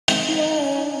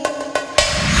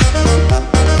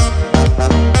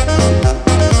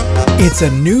It's a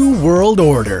new world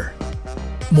order.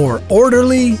 More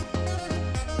orderly,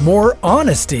 more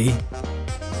honesty,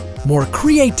 more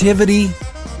creativity,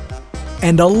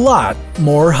 and a lot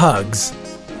more hugs.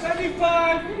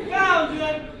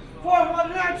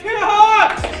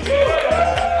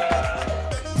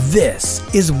 75,402! This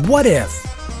is What If.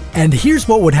 And here's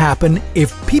what would happen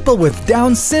if people with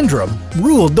Down syndrome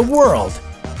ruled the world.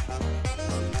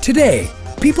 Today,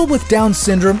 people with Down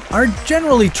syndrome are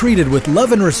generally treated with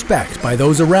love and respect by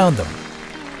those around them.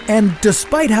 And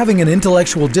despite having an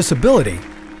intellectual disability,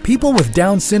 people with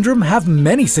Down syndrome have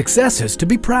many successes to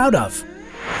be proud of.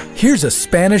 Here's a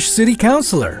Spanish city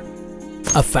councilor,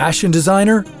 a fashion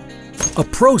designer, a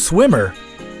pro swimmer,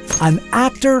 an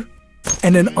actor,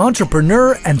 and an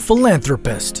entrepreneur and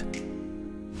philanthropist.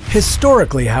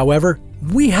 Historically, however,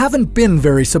 we haven't been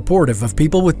very supportive of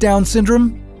people with Down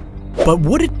syndrome. But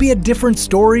would it be a different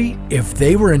story if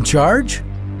they were in charge?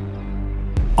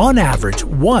 On average,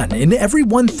 1 in every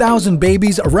 1,000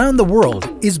 babies around the world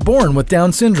is born with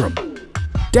Down syndrome.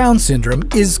 Down syndrome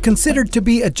is considered to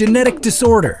be a genetic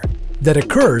disorder that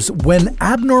occurs when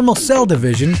abnormal cell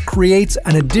division creates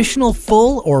an additional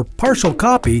full or partial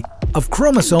copy of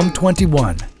chromosome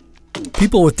 21.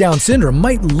 People with Down syndrome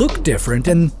might look different,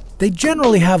 and they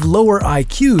generally have lower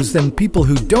IQs than people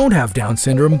who don't have Down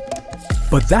syndrome,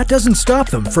 but that doesn't stop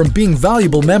them from being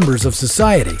valuable members of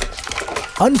society.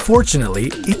 Unfortunately,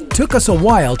 it took us a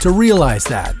while to realize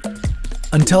that.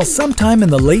 Until sometime in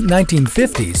the late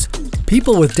 1950s,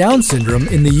 people with Down syndrome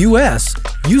in the US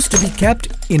used to be kept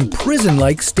in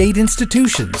prison-like state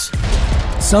institutions.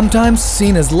 Sometimes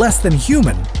seen as less than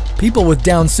human, people with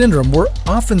Down syndrome were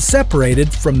often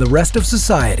separated from the rest of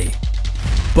society.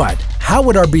 But how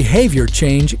would our behavior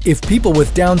change if people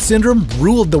with Down syndrome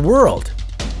ruled the world?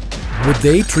 Would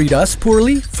they treat us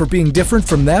poorly for being different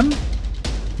from them?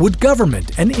 Would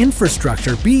government and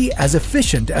infrastructure be as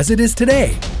efficient as it is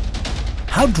today?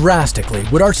 How drastically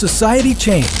would our society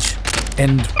change?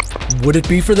 And would it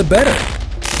be for the better?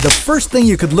 The first thing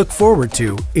you could look forward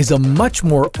to is a much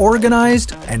more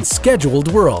organized and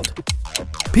scheduled world.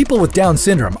 People with Down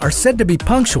syndrome are said to be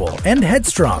punctual and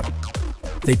headstrong.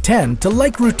 They tend to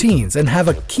like routines and have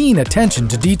a keen attention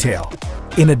to detail.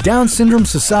 In a Down syndrome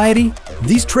society,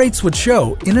 these traits would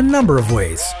show in a number of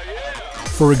ways.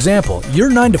 For example, your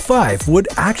 9 to 5 would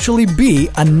actually be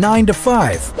a 9 to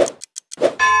 5.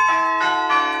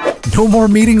 No more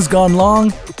meetings gone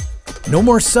long, no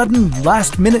more sudden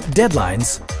last-minute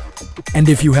deadlines. And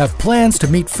if you have plans to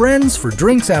meet friends for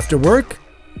drinks after work,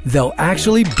 they'll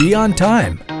actually be on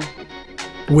time.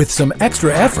 With some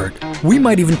extra effort, we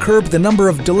might even curb the number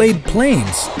of delayed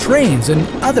planes, trains, and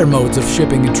other modes of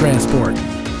shipping and transport.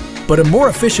 But a more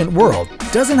efficient world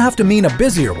doesn't have to mean a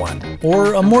busier one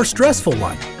or a more stressful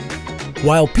one.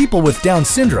 While people with Down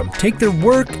syndrome take their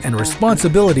work and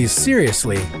responsibilities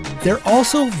seriously, they're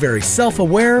also very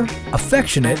self-aware,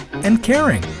 affectionate, and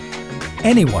caring.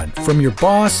 Anyone, from your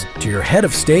boss to your head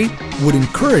of state, would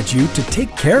encourage you to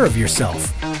take care of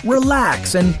yourself,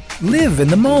 relax, and live in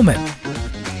the moment.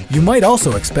 You might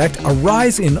also expect a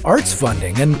rise in arts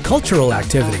funding and cultural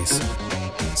activities,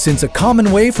 since a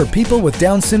common way for people with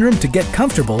Down syndrome to get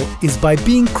comfortable is by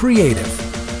being creative,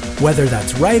 whether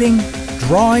that's writing,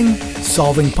 drawing,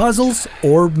 solving puzzles,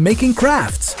 or making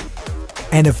crafts.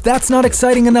 And if that's not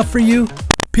exciting enough for you,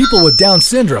 people with Down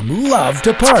syndrome love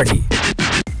to party.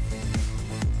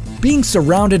 Being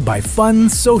surrounded by fun,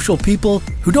 social people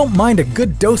who don't mind a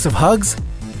good dose of hugs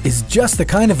is just the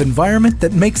kind of environment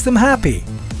that makes them happy.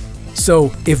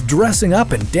 So, if dressing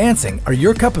up and dancing are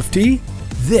your cup of tea,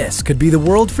 this could be the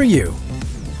world for you.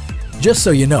 Just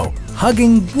so you know,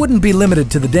 hugging wouldn't be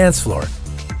limited to the dance floor.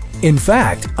 In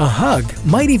fact, a hug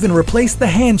might even replace the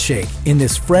handshake in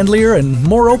this friendlier and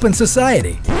more open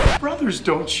society. Brothers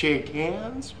don't shake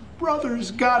hands.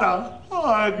 Brothers gotta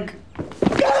hug.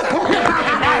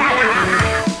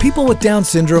 People with Down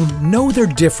syndrome know they're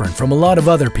different from a lot of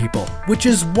other people, which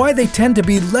is why they tend to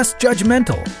be less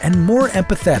judgmental and more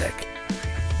empathetic.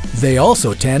 They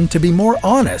also tend to be more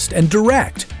honest and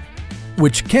direct,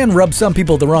 which can rub some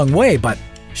people the wrong way, but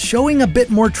showing a bit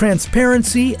more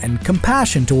transparency and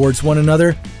compassion towards one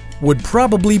another would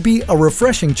probably be a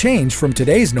refreshing change from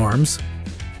today's norms.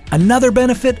 Another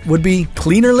benefit would be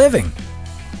cleaner living.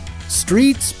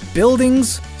 Streets,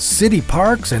 buildings, city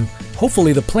parks, and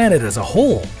hopefully the planet as a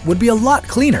whole would be a lot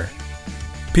cleaner.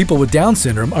 People with Down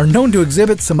syndrome are known to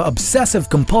exhibit some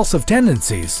obsessive-compulsive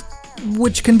tendencies,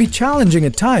 which can be challenging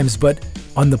at times, but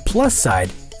on the plus side,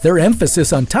 their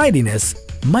emphasis on tidiness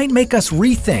might make us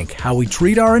rethink how we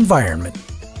treat our environment.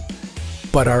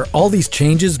 But are all these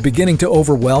changes beginning to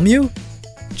overwhelm you?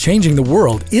 Changing the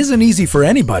world isn't easy for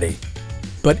anybody.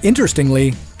 But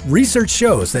interestingly, research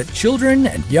shows that children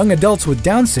and young adults with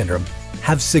Down syndrome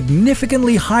have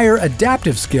significantly higher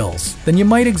adaptive skills than you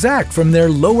might exact from their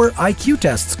lower IQ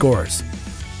test scores.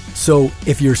 So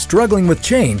if you're struggling with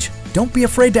change, don't be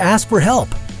afraid to ask for help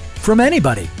from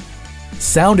anybody.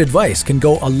 Sound advice can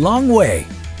go a long way,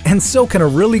 and so can a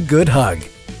really good hug.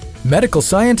 Medical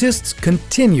scientists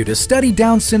continue to study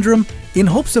Down syndrome in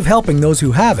hopes of helping those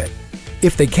who have it.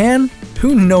 If they can,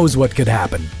 who knows what could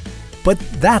happen? But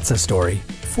that's a story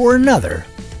for another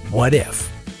What If.